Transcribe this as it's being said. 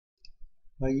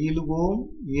பயிலுவோம்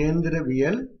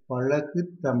இயந்திரவியல்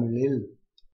பழகுத் தமிழில்!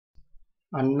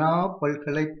 அண்ணா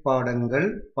பல்கலைப் பாடங்கள்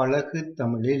பழகுத்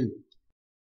தமிழில்!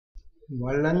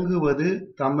 வழங்குவது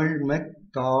தமிழ்மெக்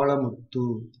தாளமுத்து.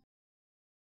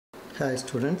 Hi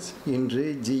students, இன்று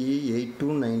GE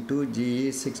 8292 GE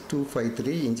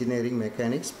 6253 Engineering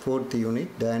Mechanics 4th Unit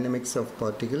Dynamics of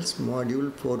Particles Module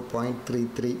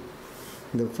 4.33.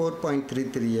 இந்த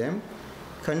 4.33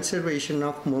 Conservation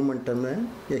of Momentum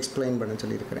எக்ஸ்பிளைன் பண்ண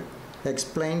சொல்லியிருக்கிறேன்.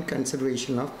 Explain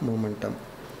conservation of momentum.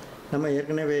 நம்ம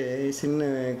ஏற்கனவே சின்ன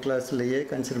கிளாஸ்லேயே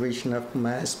கன்சர்வேஷன் ஆஃப்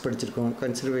மேஸ் படிச்சிருக்கோம்,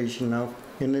 கன்சர்வேஷன் ஆஃப்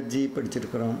எனர்ஜி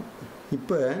படிச்சிருக்கிறோம்.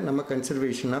 இப்போ நம்ம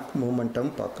கன்சர்வேஷன் ஆஃப்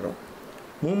மூமெண்டம் பார்க்குறோம்.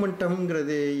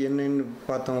 மூமெண்டம்ங்கிறது என்னன்னு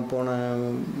பார்த்தோம் போன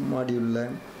மாடியூலில்.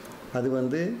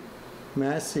 அது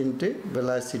மேஸ் இன்ட்டு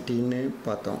வெலாசிட்டின்னு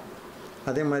பார்த்தோம்.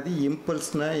 அதே மாதிரி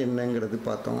இம்பல்ஸ்னால் என்னங்கிறது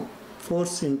பார்த்தோம்.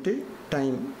 ஃபோர்ஸ் இன்ட்டு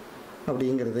டைம்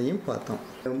அப்படிங்கிறதையும் பார்த்தோம்.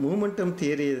 மூமெண்டம்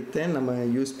தியரியத்தை நம்ம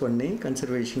யூஸ் பண்ணி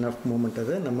கன்சர்வேஷன் ஆஃப்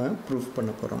மூமெண்டத்தை நம்ம ப்ரூஃப்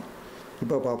பண்ண போகிறோம்.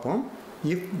 இப்போ பார்ப்போம்.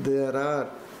 If there are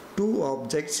two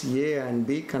objects A and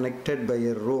B connected by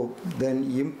a rope, then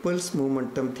impulse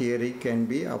momentum theory can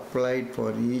be applied for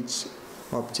each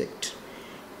object.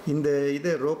 இந்த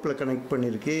இதை ரோப்பில் கனெக்ட்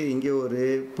பண்ணியிருக்கு. இங்கே ஒரு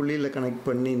புள்ளியில் கனெக்ட்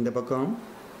பண்ணி இந்த பக்கம்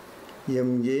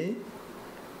MA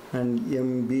and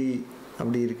MB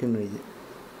அப்படி இருக்குன்னு வைங்க.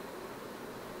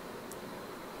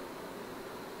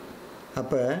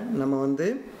 அப்போ நம்ம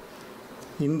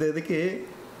இந்த இதுக்கு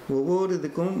ஒவ்வொரு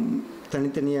இதுக்கும்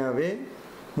தனித்தனியாகவே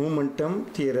மூமெண்டம்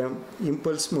தியரம்,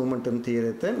 இம்பல்ஸ் மூமெண்டம்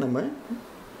தியரத்தை நம்ம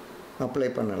அப்ளை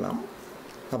பண்ணலாம்.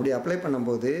 அப்படி அப்ளை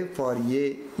பண்ணும்போது ஃபார் ஏ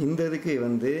இந்த இதுக்கு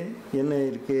என்ன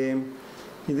இருக்குது,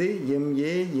 இது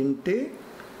MA into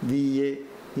VA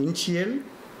initial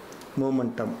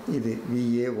momentum, இது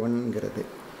VA1ங்கிறது.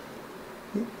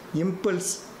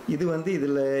 இம்பல்ஸ் இது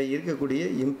இதில் இருக்கக்கூடிய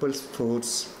impulse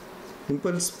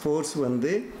force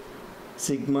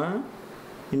sigma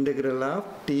integral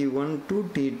of T1 to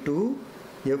T2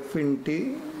 F into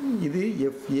இது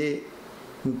FA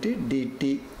இன்ட்டு DT.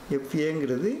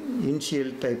 FAங்கிறது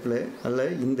இனிஷியல் டைப்பில் அல்ல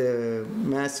இந்த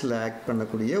மேஸில் ஆக்ட்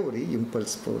பண்ணக்கூடிய ஒரு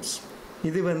இம்பல்ஸ் ஃபோர்ஸ்.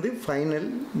 இது final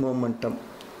momentum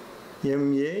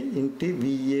MA into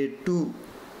VA2.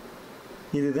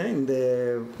 இதுதான் இந்த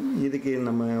இதுக்கு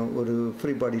நம்ம ஒரு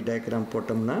ஃப்ரீ பாடி டயக்ராம்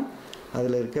போட்டோம்னா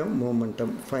அதில் இருக்க மூமெண்டம்,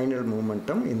 ஃபைனல்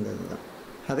மூமெண்டம் இந்த இதுதான்.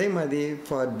 அதே மாதிரி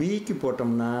ஃபார் பிக்கு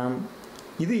போட்டோம்னா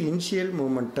இது இனிஷியல்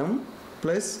மூமெண்டம்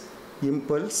ப்ளஸ்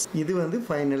இம்பல்ஸ், இது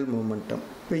ஃபைனல் மூமெண்டம்.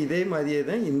 இப்போ இதே மாதிரியே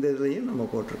தான் இந்த இதுலேயும் நம்ம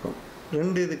போட்டிருக்கோம்.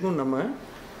 ரெண்டு இதுக்கும் நம்ம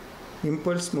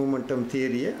இம்பல்ஸ் மூமெண்டம்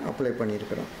தியரியை அப்ளை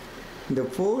பண்ணியிருக்கிறோம். இந்த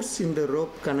force in the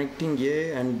rope connecting A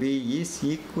and B is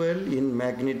equal in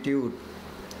magnitude.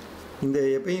 இந்த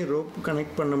எப்பயும் ரோப்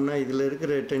கனெக்ட் பண்ணோம்னா இதில்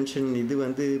இருக்கிற டென்ஷன்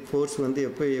இது ஃபோர்ஸ்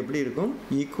எப்படி இருக்கும்,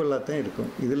 ஈக்குவலாக தான் இருக்கும்.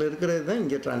 இதில் இருக்கிறது தான்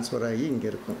இங்கே ட்ரான்ஸ்ஃபர் ஆகி இங்கே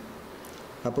இருக்கும்.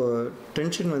 அப்போது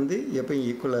டென்ஷன் எப்பயும்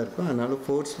ஈக்குவலாக இருக்கும், அதனால்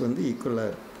ஃபோர்ஸ் ஈக்குவலாக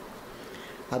இருக்கும்.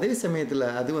 அதே சமயத்தில்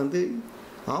அது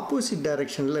ஆப்போசிட்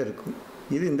டைரெக்ஷனில் இருக்கும்.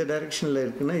 இது இந்த டைரெக்ஷனில்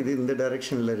இருக்குன்னா இது இந்த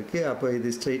டைரெக்ஷனில் இருக்குது. அப்போ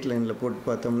இது ஸ்ட்ரெயிட் லைனில் போட்டு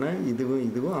பார்த்தோம்னா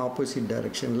இதுவும் ஆப்போசிட்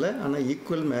டைரெக்ஷனில் ஆனால்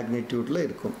ஈக்குவல் மேக்னிடியூடில்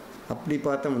இருக்கும். அப்படி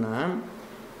பார்த்தோம்னா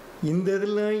இந்த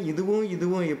இதில்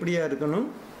இதுவும் எப்படியா இருக்கணும்,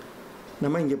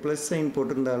 நம்ம இங்கே ப்ளஸ் சைன்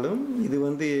போட்டிருந்தாலும் இது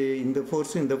இந்த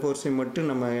ஃபோர்ஸும் இந்த ஃபோர்ஸையும் மட்டும்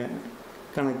நம்ம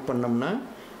கனெக்ட் பண்ணோம்னா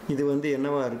இது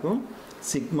என்னவாக இருக்கும்,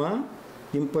 சிக்மா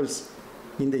இம்பல்ஸ்,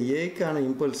 இந்த ஏக்கான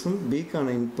இம்பல்ஸும்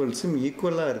பிக்கான இம்பல்ஸும்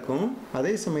ஈக்குவலாக இருக்கும்.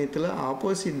 அதே சமயத்தில்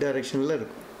ஆப்போசிட் டைரெக்ஷனில்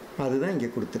இருக்கும். அதுதான்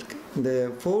இங்கே கொடுத்துருக்கு. இந்த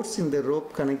ஃபோர்ஸ் இந்த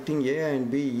rope connecting A and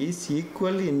B is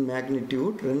equal in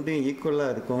magnitude. ரெண்டும்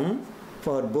ஈக்குவலாக இருக்கும்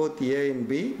for both A and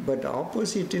B, but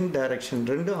opposite in direction.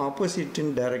 ரெண்டும் ஆப்போசிட்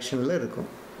இன் டைரெக்ஷனில் இருக்கும்.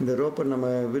 இந்த ரோப்பை நம்ம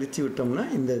விரித்து விட்டோம்னா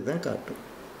இந்த இதுதான் காட்டும்.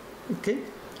 ஓகே,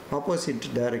 ஆப்போசிட்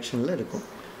டைரெக்ஷனில் இருக்கும்.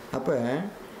 அப்போ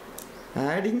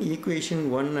ஆடிங் ஈக்குவேஷன்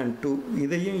 1 and 2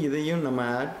 இதையும் நம்ம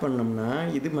ஆட் பண்ணோம்னா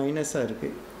இது மைனஸாக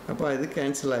இருக்குது. அப்போ அது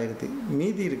கேன்சல் ஆகிடுது.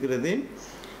 மீதி இருக்கிறது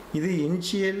இது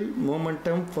initial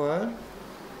momentum for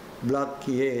black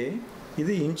A,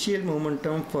 இது initial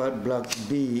momentum for black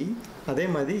B. அதே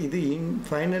மாதிரி இது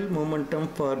final momentum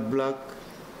for black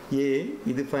A,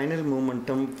 இது final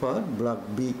momentum for black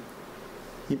B.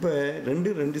 இப்போ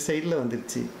ரெண்டு சைடில்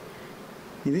வந்துருச்சு.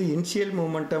 இது initial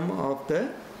momentum of the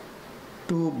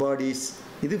two bodies,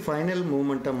 இது final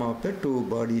momentum of the two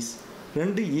bodies.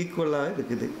 ரெண்டு ஈக்குவலாக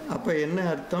இருக்குது. அப்போ என்ன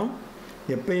அர்த்தம்,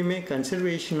 எப்பயுமே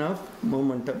கன்சர்வேஷன் ஆஃப்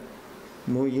மூமெண்டம்,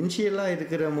 இனிஷியலாக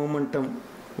இருக்கிற மூமெண்டம்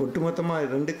ஒட்டுமொத்தமாக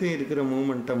ரெண்டுக்கும் இருக்கிற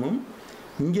மூமெண்டமும்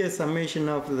இங்கே சம்மேஷன்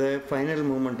ஆஃப் த ஃபைனல்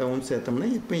மூமெண்டமும் சேர்த்தோம்னா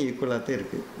எப்பயும் ஈக்குவலாக தான்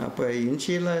இருக்குது. அப்போ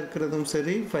இனிஷியலாக இருக்கிறதும்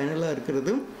சரி ஃபைனலாக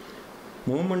இருக்கிறதும்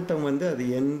மூமெண்டம் அது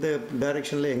எந்த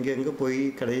டைரெக்ஷனில் எங்கே போய்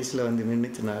கடைசியில்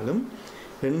நின்றுச்சுனாலும்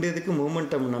ரெண்டு இதுக்கு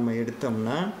மூமெண்டம் நம்ம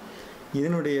எடுத்தோம்னா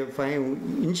இதனுடைய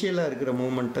இனிஷியலாக இருக்கிற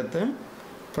மூமெண்டத்தை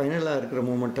ஃபைனலாக இருக்கிற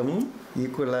மூமெண்டமும்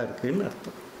ஈக்குவலாக இருக்குதுன்னு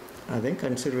அர்த்தம். அதே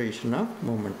conservation of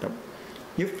momentum.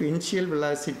 If initial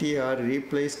velocity R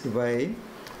replaced by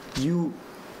u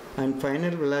and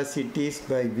final velocities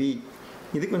by v.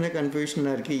 இது கொஞ்சம்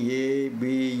கன்ஃபியூஷனாக இருக்குது, ஏ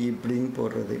பி இப்படின்னு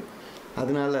போடுறது.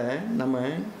 அதனால் நம்ம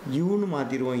யூன்னு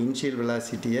மாற்றிடுவோம் இனிஷியல்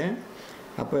வெலாசிட்டியை.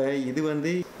 அப்போ இது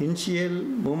வந்து இனிஷியல்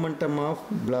மூமெண்டம் ஆஃப்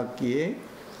பிளாக் ஏ,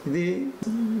 இது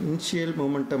initial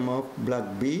momentum of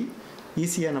black B.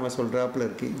 ஈஸியாக நம்ம சொல்கிறாப்புல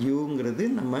இருக்குது. யூங்கிறது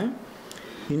நம்ம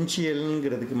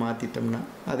இனிஷியலுங்கிறதுக்கு மாற்றிட்டோம்னா,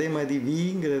 அதே மாதிரி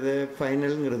விங்கிறத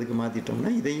ஃபைனலுங்கிறதுக்கு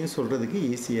மாற்றிட்டோம்னா இதையும் சொல்கிறதுக்கு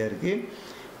ஈஸியாக இருக்குது.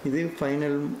 இது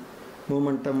ஃபைனல்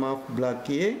மூமெண்டம் ஆஃப் பிளாக்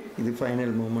ஏ, இது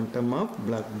final momentum of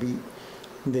black B.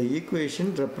 இந்த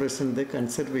equation represent the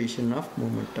conservation of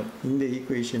momentum. இந்த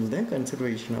ஈக்குவேஷன் தான்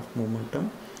கன்சர்வேஷன் ஆஃப் மூமெண்டம்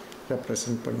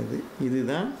ரெப்ரசன்ட் பண்ணுது.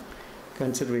 இதுதான்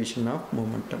கன்சர்வேஷன் ஆஃப்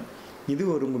மூமெண்டம். இது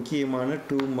ஒரு முக்கியமான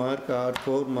 2 மார்க் ஆர்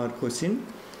 4 மார்க் கொஸ்டின்.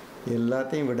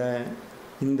 எல்லாத்தையும் விட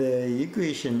இந்த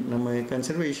ஈக்குவேஷன் நம்ம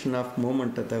கன்சர்வேஷன் ஆஃப்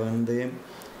மூமெண்டத்தை வந்து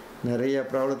நிறைய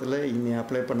ப்ராப்ளத்தில் இனி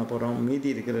அப்ளை பண்ண போகிறோம். மீதி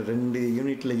இருக்கிற 2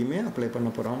 யூனிட்லேயுமே அப்ளை பண்ண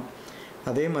போகிறோம்.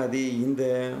 அதே மாதிரி இந்த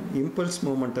இம்பல்ஸ்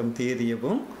மூமெண்டம்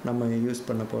தியரியவும் நம்ம யூஸ்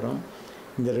பண்ண போகிறோம்.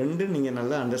 இந்த 2 நீங்கள்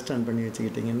நல்லா அண்டர்ஸ்டாண்ட் பண்ணி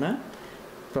வச்சுக்கிட்டிங்கன்னா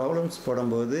ப்ராப்ளம்ஸ்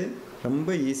போடும்போது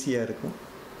ரொம்ப ஈஸியாக இருக்கும்.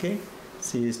 Okay,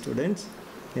 see you students.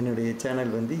 என்னுடைய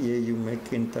சேனல் வந்து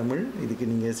AUmech-in-tamil. இதுக்கு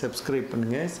நீங்கள் சப்ஸ்கிரைப்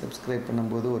பண்ணுங்கள். சப்ஸ்கிரைப்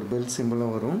பண்ணும்போது ஒரு பெல்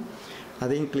சிம்பிளும் வரும்,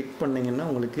 அதையும் கிளிக் பண்ணிங்கன்னா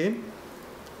உங்களுக்கு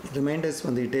ரிமைண்டர்ஸ்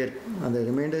வந்துக்கிட்டே இருக்கும். அந்த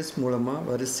ரிமைண்டர்ஸ் மூலமாக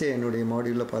வரிசையாக என்னுடைய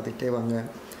மாடியூலில் பார்த்துக்கிட்டே வாங்க.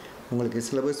 உங்களுக்கு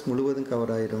சிலபஸ் முழுவதும்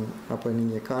கவர் ஆகிடும். அப்போ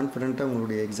நீங்கள் கான்ஃபிடெண்ட்டாக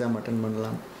உங்களுடைய எக்ஸாம் அட்டன்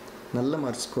பண்ணலாம். நல்ல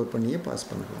மார்க் ஸ்கோர் பண்ணியே பாஸ்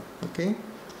பண்ணலாம். Okay,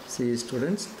 see you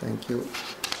students. Thank you.